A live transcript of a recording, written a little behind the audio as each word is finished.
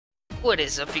What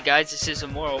is up, you guys? This is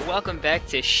Immoral. Welcome back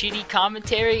to shitty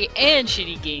commentary and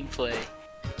shitty gameplay.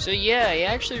 So yeah, I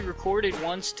actually recorded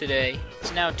once today.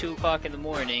 It's now 2 o'clock in the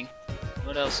morning.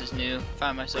 What else is new? I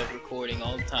find myself recording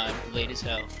all the time, late as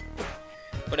hell.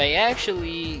 But I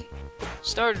actually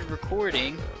started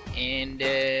recording and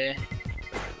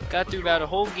got through about a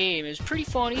whole game. It was pretty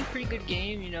funny, pretty good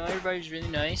game, you know, everybody's really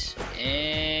nice.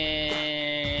 And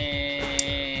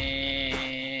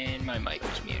my mic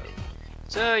was muted.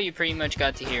 So you pretty much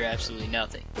got to hear absolutely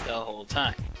nothing the whole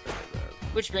time.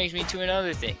 Which brings me to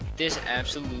another thing. This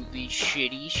absolutely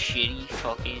shitty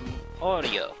fucking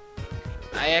audio.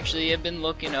 I actually have been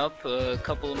looking up a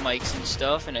couple of mics and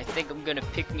stuff, and I think I'm gonna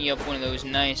pick me up one of those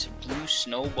nice blue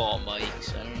snowball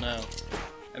mics. I don't know.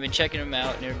 I've been checking them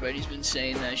out, and everybody's been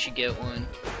saying that I should get one.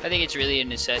 I think it's really a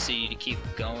necessity to keep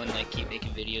going, like keep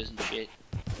making videos and shit.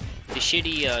 The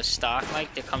shitty stock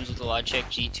mic that comes with the Logitech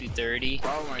G230,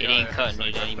 it ain't cutting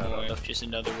it anymore. Just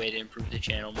another way to improve the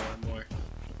channel more and more.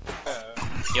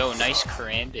 Yo, nice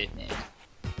karambit, man.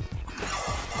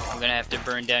 I'm gonna have to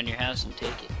burn down your house and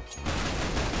take it.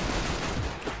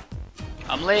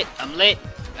 I'm lit.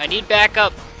 I need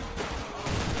backup.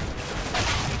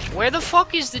 Where the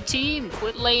fuck is the team?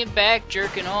 Quit laying back,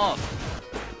 jerking off.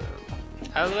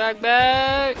 I'll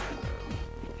back.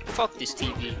 Fuck this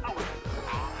TV.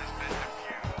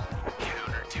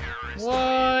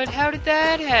 What? How did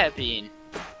that happen?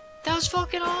 That was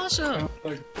fucking awesome.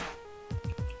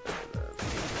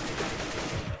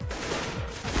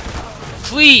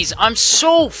 Please, I'm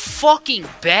so fucking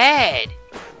bad.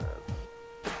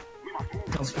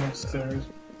 I'll smoke upstairs.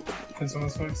 Can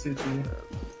someone smoke CT?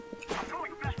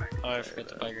 Oh, I forgot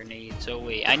to buy grenades. So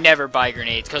wait, I never buy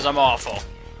grenades because I'm awful.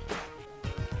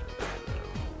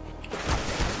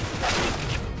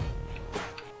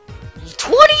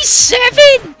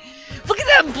 $27? Look at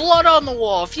that blood on the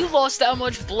wall. If you lost that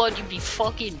much blood, you'd be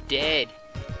fucking dead.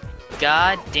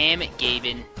 God damn it,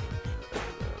 Gaben.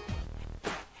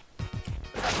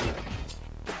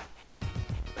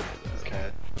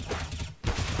 Okay.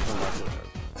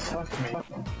 Fuck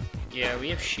me. Yeah, we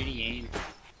have shitty aim.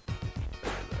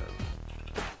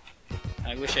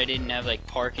 I wish I didn't have like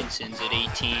Parkinson's at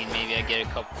 18. Maybe I'd get a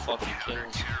couple fucking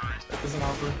kills. Isn't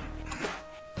awkward.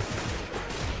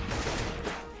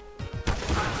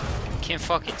 Can't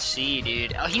fucking see,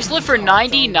 dude. Oh, he's lit for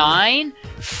 99?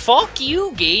 Fuck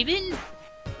you, Gaben.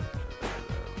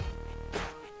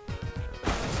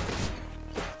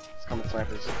 It's coming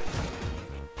snipers.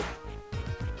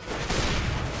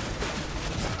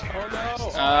 Oh no!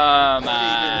 Oh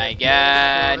my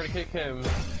god. We're gonna kick him.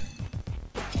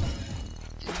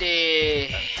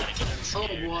 Oh,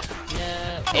 what?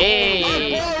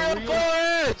 Hey!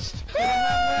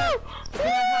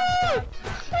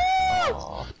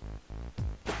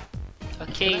 A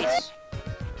case.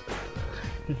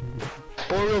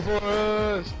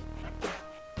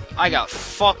 I got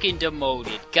fucking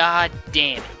demoted. God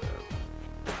damn it.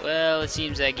 Well, it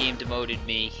seems that game demoted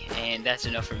me, and that's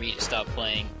enough for me to stop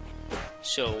playing.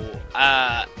 So,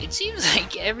 it seems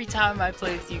like every time I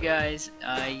play with you guys,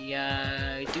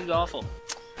 I do awful.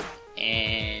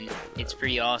 And it's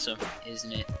pretty awesome,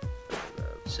 isn't it?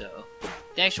 So,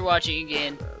 thanks for watching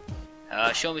again.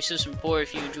 Show me some support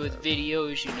if you enjoyed the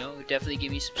videos, you know. Definitely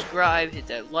give me a subscribe, hit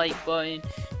that like button.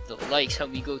 The likes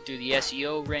help me go through the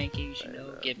SEO rankings, you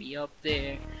know, get me up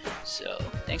there. So,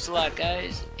 thanks a lot,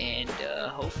 guys, and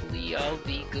hopefully I'll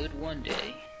be good one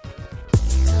day.